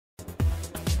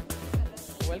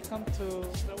welcome to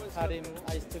Darim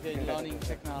iStudio Learning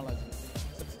Technology.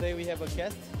 So today we have a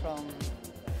guest from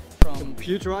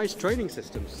Computerized training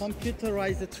systems.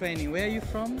 Computerized training. Where are you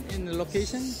from in the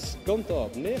location?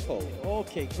 Scunthorpe, near Hull.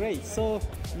 Okay, great. So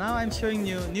now I'm showing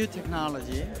you new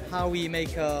technology, how we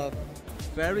make a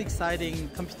very exciting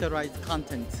computerized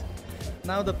content.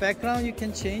 Now the background you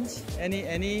can change any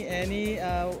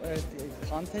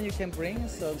content you can bring,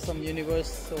 so some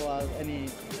universe or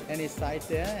any site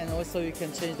there, and also you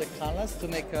can change the colors to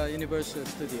make a universal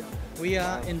studio. We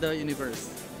are in the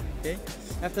universe. Okay.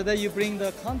 After that you bring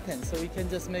the content, so we can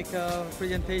just make a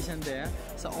presentation there.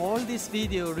 So all this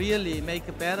video really make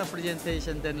a better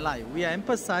presentation than live. We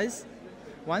emphasize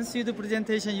once you do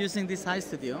presentation using this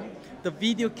iStudio, the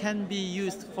video can be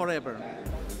used forever.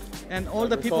 And all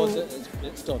the people,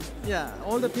 it's done. Yeah,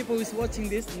 all the people who is watching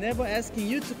this never asking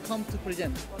you to come to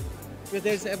present, because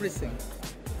there's everything.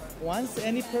 Once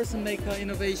any person make an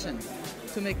innovation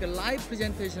to make a live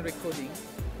presentation recording,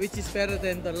 which is better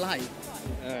than the live,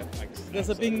 there's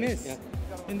a big miss. Yeah.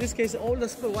 In this case, all the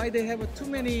school, why they have too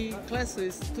many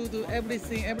classes to do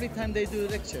everything every time they do a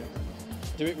lecture?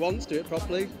 Do it once, do it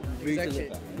properly.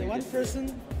 Exactly. The one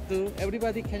person do,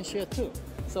 everybody can share too.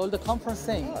 So all the conference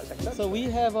same. So we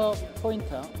have a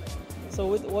pointer. So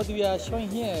with what we are showing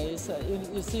here is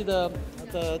you see the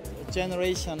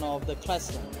generation of the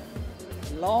classroom.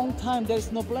 Long time there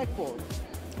is no blackboard,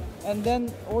 and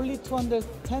then only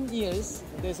 210 years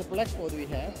there's a blackboard we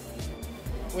have,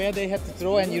 where they have to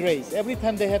draw and erase. Every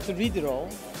time they have to redraw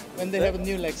when they have a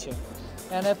new lecture.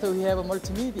 And after we have a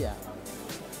multimedia,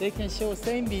 they can show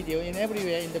same video in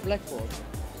everywhere in the blackboard.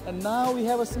 And now we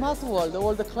have a smart world,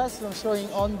 all the classroom showing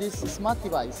on this smart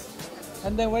device.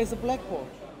 And then where is the blackboard?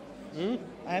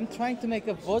 I'm trying to make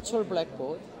a virtual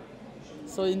blackboard.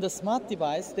 So in the smart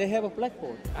device, they have a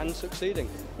blackboard. And succeeding.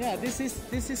 Yeah, this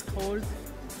is called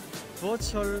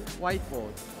virtual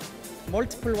whiteboard.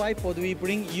 Multiple whiteboard, we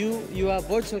bring you your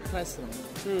virtual classroom.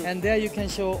 And there you can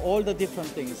show all the different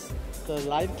things. The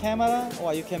live camera,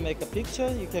 or you can make a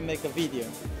picture, you can make a video.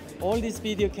 All this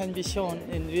video can be shown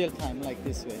in real time like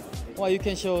this way. Or you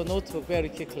can show a notebook very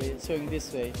quickly, showing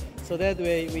this way. So that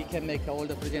way we can make all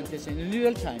the presentation in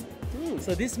real time.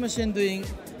 So this machine doing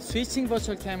switching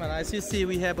virtual camera. As you see,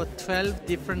 we have 12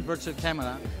 different virtual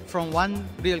camera from one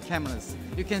real cameras.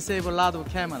 You can save a lot of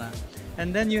camera.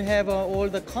 And then you have all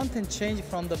the content change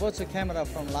from the virtual camera,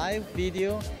 from live,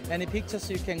 video, any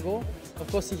pictures you can go. Of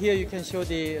course, here you can show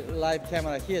the live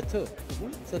camera here too.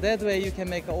 So that way you can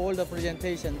make all the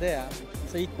presentation there.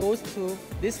 So it goes to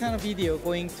this kind of video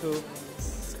going to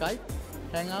Skype,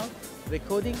 Hangout,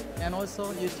 recording, and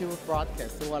also YouTube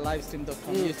broadcast or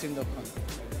livestream.com, ustream.com.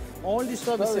 All these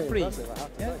services are free.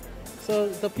 Yeah? So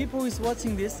the people who is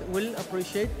watching this will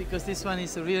appreciate, because this one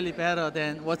is really better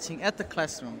than watching at the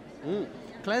classroom.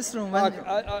 Classroom, when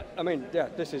I mean, yeah,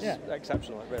 this is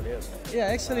exceptional. It really is. Yeah,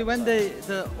 actually, when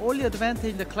the only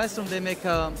advantage in the classroom, they make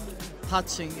a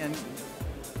touching and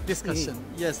discussion.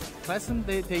 Yes, classroom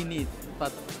they need,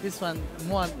 but this one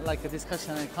more like a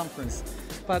discussion and conference.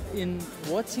 But in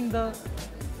watching the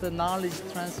knowledge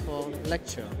transfer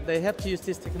lecture, they have to use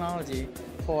this technology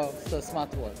for the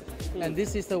smart world. And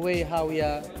this is the way how we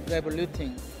are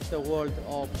revoluting the world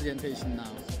of presentation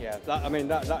now. Yeah,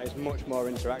 that is much more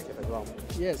interactive as well.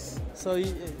 Yes, so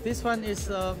this one is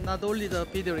not only the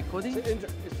video recording.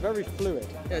 It's very fluid.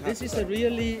 Yeah, this is a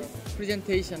really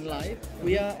presentation live.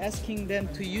 We are asking them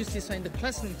to use this one in the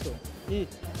classroom too.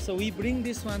 So we bring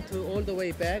this one to all the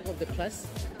way back of the class.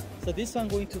 So this one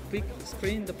going to big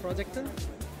screen the projector.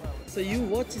 So you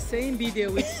watch the same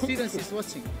video which students is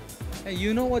watching. And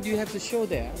you know what you have to show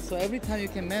there. So every time you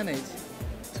can manage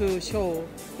to show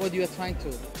what you are trying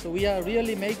to. So we are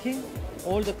really making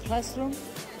all the classroom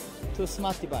to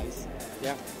smart device.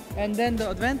 Yeah. And then the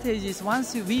advantage is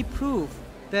once we prove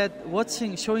that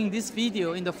showing this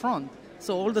video in the front,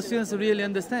 so all the students really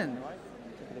understand.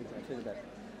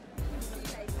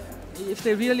 If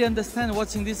they really understand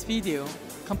watching this video,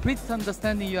 complete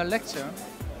understanding your lecture,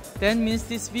 then means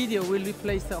this video will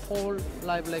replace the whole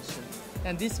live lecture.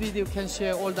 And this video can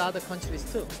share all the other countries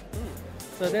too.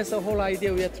 So that's the whole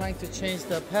idea. We are trying to change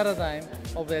the paradigm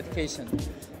of education.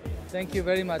 Thank you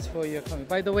very much for your comment.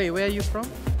 By the way, where are you from?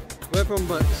 We're from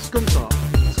Scunthorpe.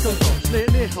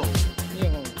 Scunthorpe. Near Hull. Near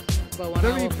Hull. About 1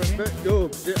 hour from here?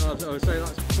 I would say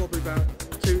that's probably about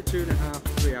 2.5,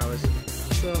 3 hours.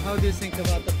 So how do you think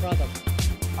about the product?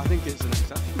 I think it's an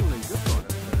exceptionally good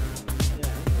product.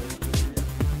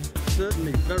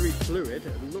 Certainly very fluid,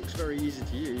 it looks very easy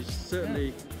to use. Certainly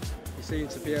you seem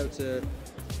to be able to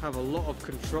have a lot of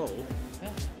control,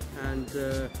 and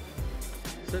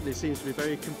certainly seems to be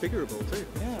very configurable too.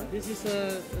 Yeah,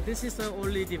 this is the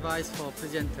only device for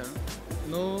presenter.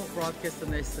 No broadcaster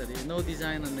necessary, no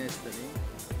designer necessary.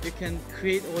 You can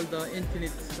create all the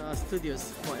infinite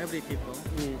studios for every people,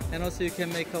 and also you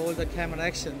can make all the camera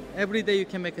action. Every day you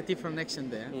can make a different action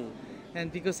there,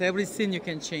 and because every scene you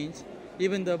can change,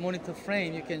 even the monitor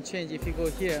frame you can change. If you go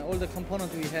here, all the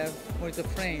components we have, monitor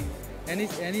frame,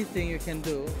 anything you can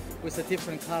do with a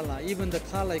different color. Even the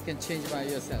color you can change by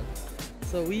yourself.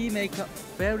 So we make a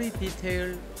very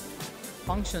detailed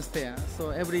functions there, so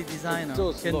every designer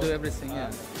can do everything.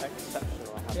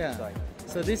 Exceptional, I have Yeah. to say.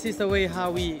 So this is the way how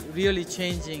we really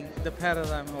changing the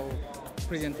paradigm of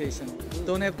presentation.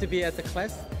 Don't have to be at the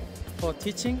class for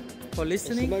teaching, for It's the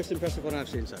listening. most impressive one I've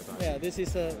seen so far. Yeah, this is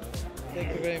thank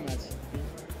you very much.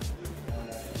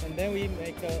 And then we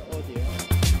make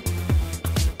audio.